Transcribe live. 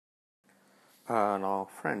Now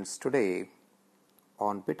friends, today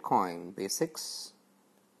on Bitcoin Basics,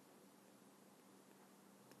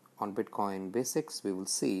 we will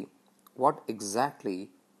see what exactly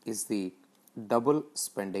is the double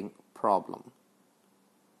spending problem.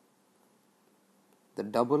 The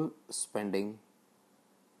double spending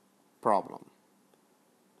problem.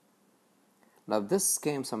 Now this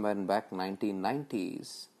came somewhere in back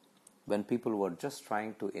 1990s when people were just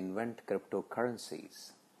trying to invent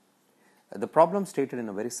cryptocurrencies. The problem stated in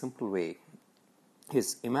a very simple way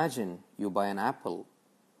is, imagine you buy an apple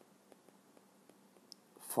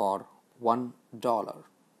for $1. Now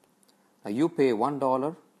you pay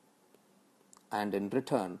 $1 and in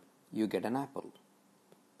return you get an apple.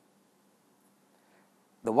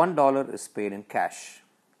 The $1 is paid in cash.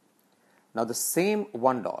 Now the same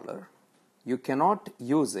 $1, you cannot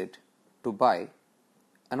use it to buy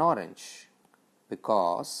an orange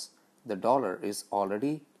because the dollar is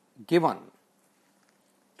already given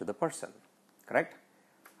to the person, correct?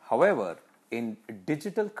 However, in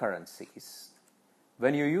digital currencies,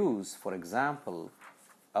 when you use, for example,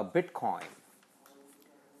 a Bitcoin,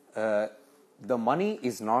 the money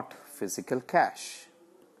is not physical cash.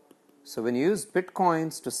 So when you use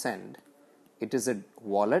Bitcoins to send, it is a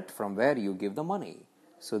wallet from where you give the money.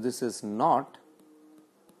 So this is not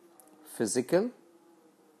physical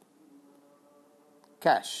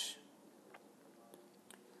cash.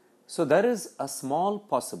 So there is a small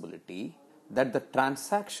possibility that the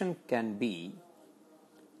transaction can be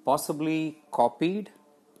possibly copied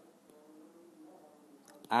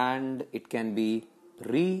and it can be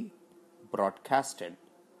rebroadcasted.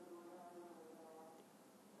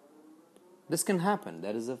 This can happen.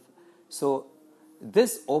 So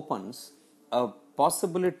this opens a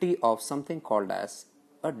possibility of something called as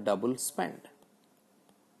a double spend.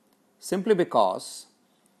 Simply because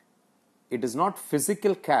it is not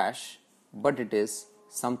physical cash, but it is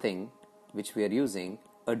something which we are using,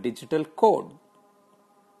 a digital code.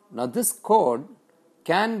 Now this code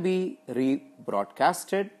can be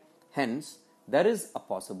rebroadcasted, hence there is a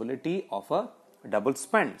possibility of a double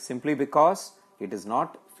spend simply because it is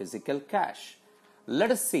not physical cash.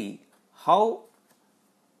 Let us see how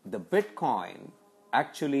the Bitcoin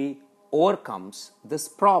actually overcomes this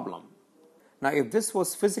problem. Now if this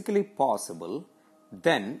was physically possible,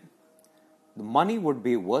 then the money would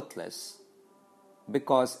be worthless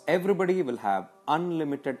because everybody will have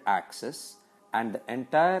unlimited access and the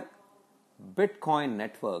entire Bitcoin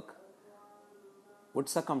network would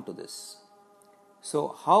succumb to this. So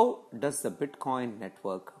how does the Bitcoin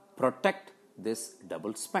network protect this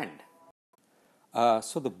double spend?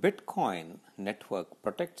 So the Bitcoin network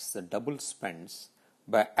protects the double spends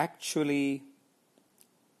by actually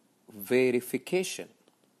verification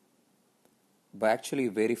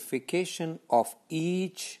of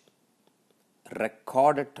each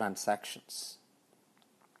recorded transactions.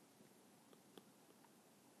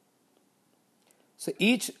 So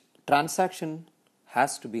each transaction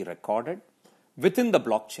has to be recorded within the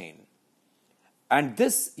blockchain, and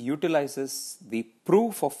this utilizes the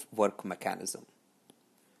proof of work mechanism.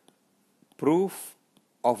 Proof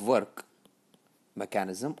of work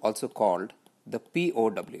mechanism, also called the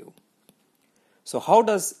POW. So how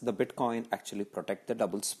does the Bitcoin actually protect the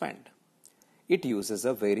double spend? It uses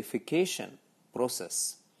a verification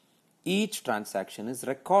process. Each transaction is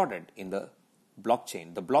recorded in the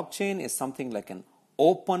blockchain. The blockchain is something like an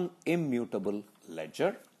open, immutable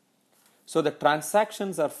ledger. So the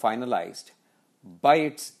transactions are finalized by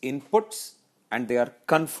its inputs and they are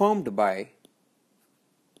confirmed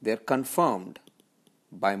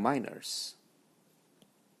by miners.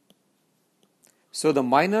 So the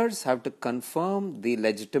miners have to confirm the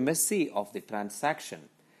legitimacy of the transaction.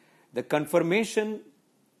 The confirmations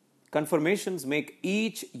make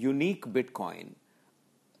each unique Bitcoin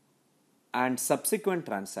and subsequent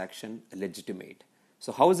transaction legitimate.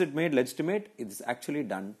 So how is it made legitimate? It is actually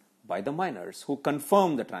done by the miners who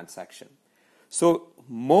confirm the transaction. So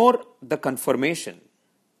more confirmations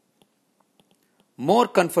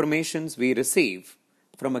we receive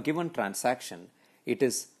from a given transaction, it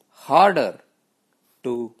is harder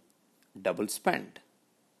to double spend.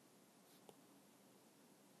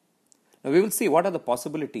 Now we will see what are the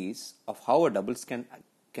possibilities of how a double spend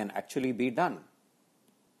can actually be done.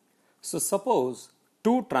 So suppose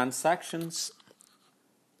two transactions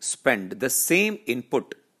spend the same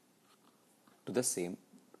input to the same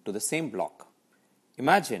block.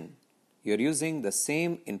 Imagine you're using the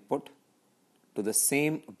same input to the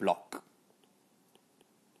same block.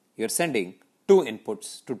 You're sending two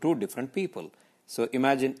inputs to two different people. So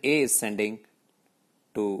imagine A is sending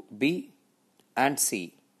to B and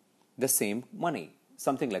C the same money,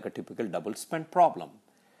 something like a typical double spend problem.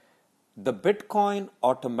 The Bitcoin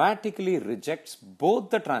automatically rejects both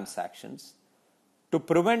the transactions to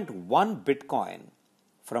prevent one Bitcoin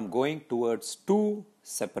from going towards two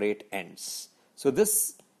separate ends. So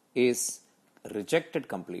this is rejected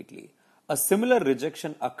completely. A similar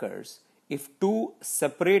rejection occurs if two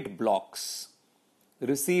separate blocks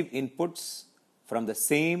receive inputs from the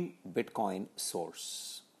same Bitcoin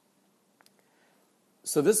source.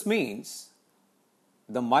 So this means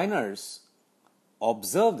the miners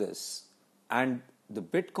observe this, and the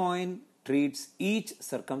Bitcoin treats each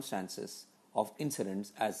circumstances of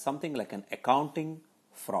incidents as something like an accounting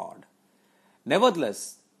fraud.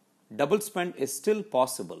 Nevertheless, double spend is still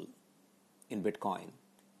possible in Bitcoin.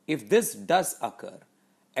 If this does occur,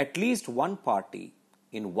 at least one party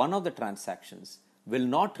in one of the transactions will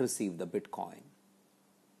not receive the Bitcoin.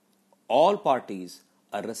 All parties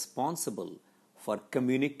are responsible for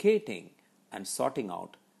communicating and sorting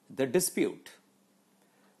out the dispute.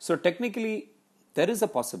 So technically, there is a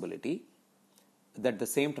possibility that the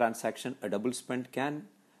same transaction, a double spend, can.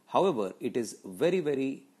 However, it is very,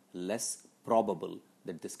 very less probable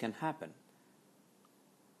that this can happen.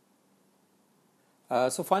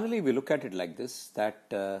 So finally, we look at it like this, that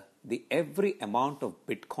the every amount of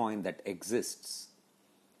Bitcoin that exists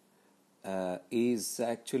is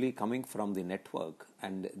actually coming from the network,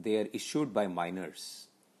 and they are issued by miners.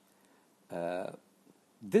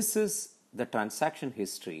 This is the transaction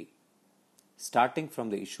history starting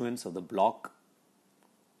from the issuance of the block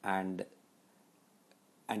and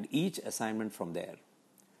each assignment from there.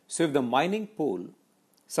 So if the mining pool,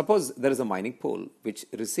 suppose there is a mining pool which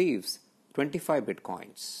receives 25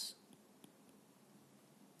 Bitcoins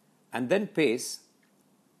and then pays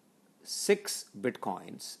 6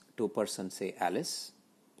 Bitcoins to a person, say Alice,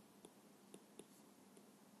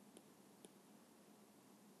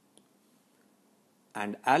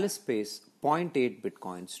 and Alice pays 0.8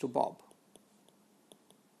 Bitcoins to Bob.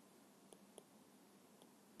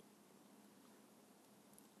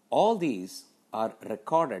 All these are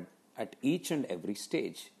recorded at each and every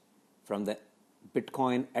stage from the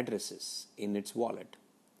Bitcoin addresses in its wallet.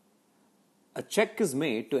 A check is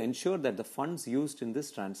made to ensure that the funds used in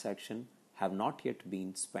this transaction have not yet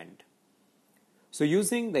been spent. So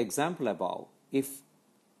using the example above, if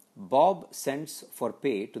Bob sends for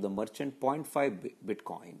pay to the merchant 0.5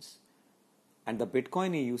 Bitcoins and the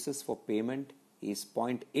Bitcoin he uses for payment is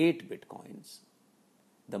 0.8 Bitcoins,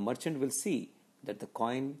 the merchant will see that the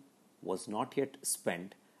coin was not yet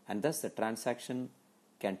spent, and thus the transaction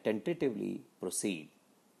can tentatively proceed.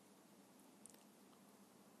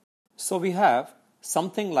 So we have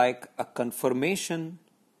something like a confirmation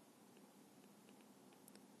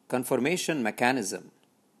mechanism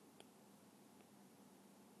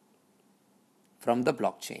from the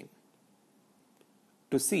blockchain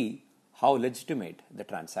to see how legitimate the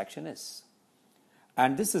transaction is.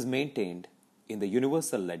 And this is maintained in the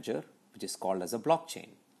universal ledger, which is called as a blockchain.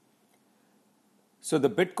 So the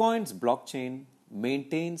Bitcoin's blockchain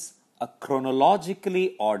maintains a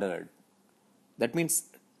chronologically ordered, that means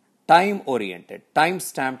time-oriented,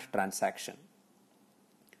 time-stamped transaction.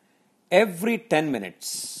 Every 10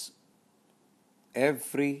 minutes, a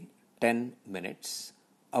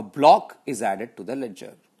block is added to the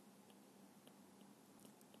ledger.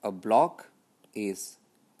 A block is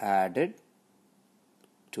added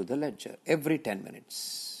to the ledger every 10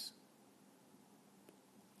 minutes.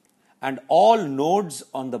 And all nodes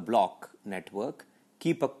on the block network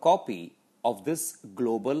keep a copy of this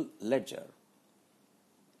global ledger.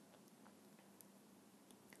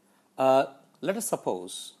 Let us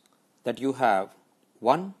suppose that you have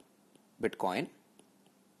one Bitcoin.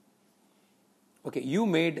 Okay, you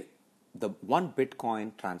made the one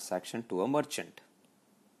Bitcoin transaction to a merchant,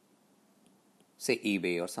 say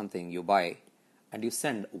eBay or something, you buy and you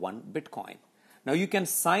send one Bitcoin. Now you can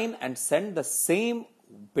sign and send the same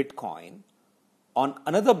Bitcoin on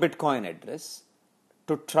another Bitcoin address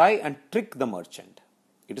to try and trick the merchant.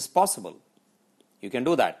 It is possible. You can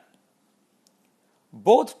do that.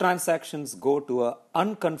 Both transactions go to an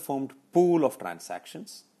unconfirmed pool of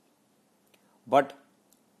transactions, but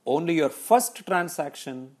only your first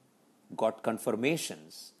transaction got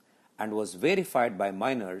confirmations and was verified by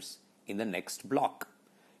miners in the next block.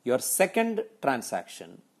 Your second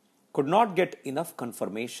transaction could not get enough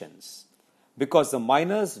confirmations because the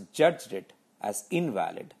miners judged it as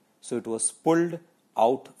invalid, so it was pulled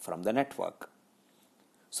out from the network.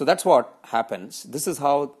 So that's what happens. This is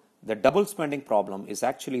how the double spending problem is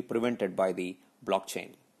actually prevented by the blockchain.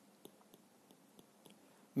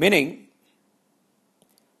 Meaning,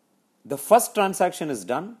 the first transaction is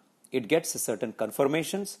done, it gets certain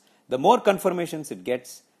confirmations, The more confirmations it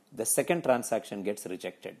gets, the second transaction gets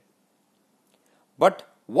rejected. But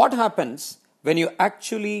what happens when you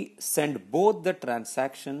actually send both the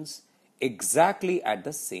transactions exactly at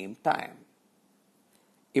the same time?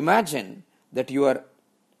 Imagine that you are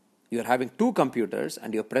having two computers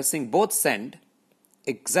and you're pressing both send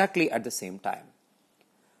exactly at the same time.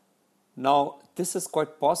 Now, this is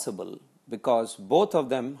quite possible because both of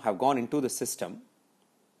them have gone into the system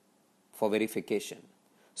for verification.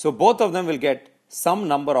 So both of them will get some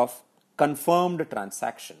number of confirmed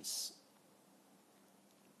transactions.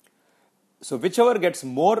 So whichever gets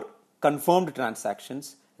more confirmed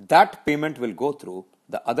transactions, that payment will go through,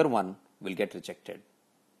 the other one will get rejected.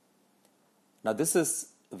 Now this is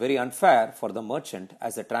very unfair for the merchant,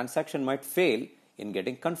 as the transaction might fail in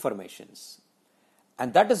getting confirmations.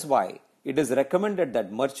 And that is why it is recommended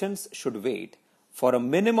that merchants should wait for a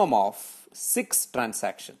minimum of 6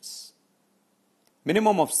 transactions.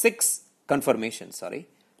 Minimum of 6 confirmations, sorry.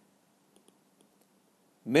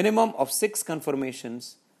 Minimum of 6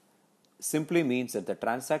 confirmations simply means that the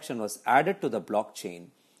transaction was added to the blockchain.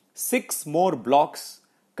 6 more blocks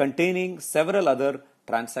containing several other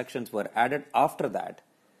transactions were added after that.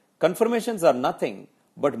 Confirmations are nothing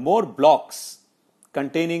but more blocks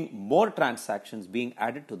containing more transactions being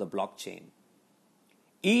added to the blockchain.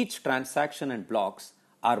 Each transaction and blocks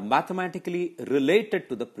are mathematically related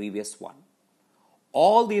to the previous one.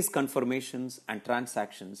 All these confirmations and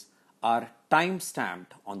transactions are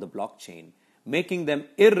time-stamped on the blockchain, making them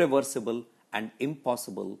irreversible and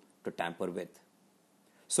impossible to tamper with.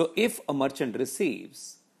 So if a merchant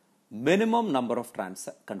receives minimum number of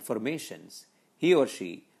confirmations, he or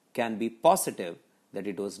she can be positive that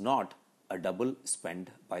it was not a double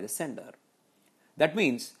spend by the sender. That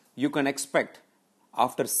means you can expect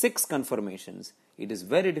after 6 confirmations, it is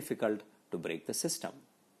very difficult to break the system.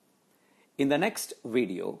 In the next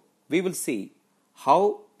video, we will see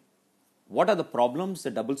what are the problems the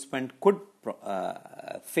double spend could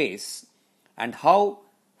face, and how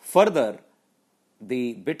further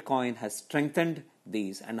the Bitcoin has strengthened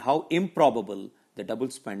these, and how improbable the double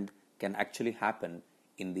spend can actually happen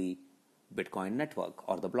in the Bitcoin network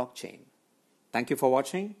or the blockchain. Thank you for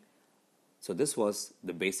watching. So this was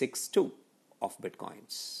the basics 2 of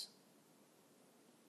Bitcoins.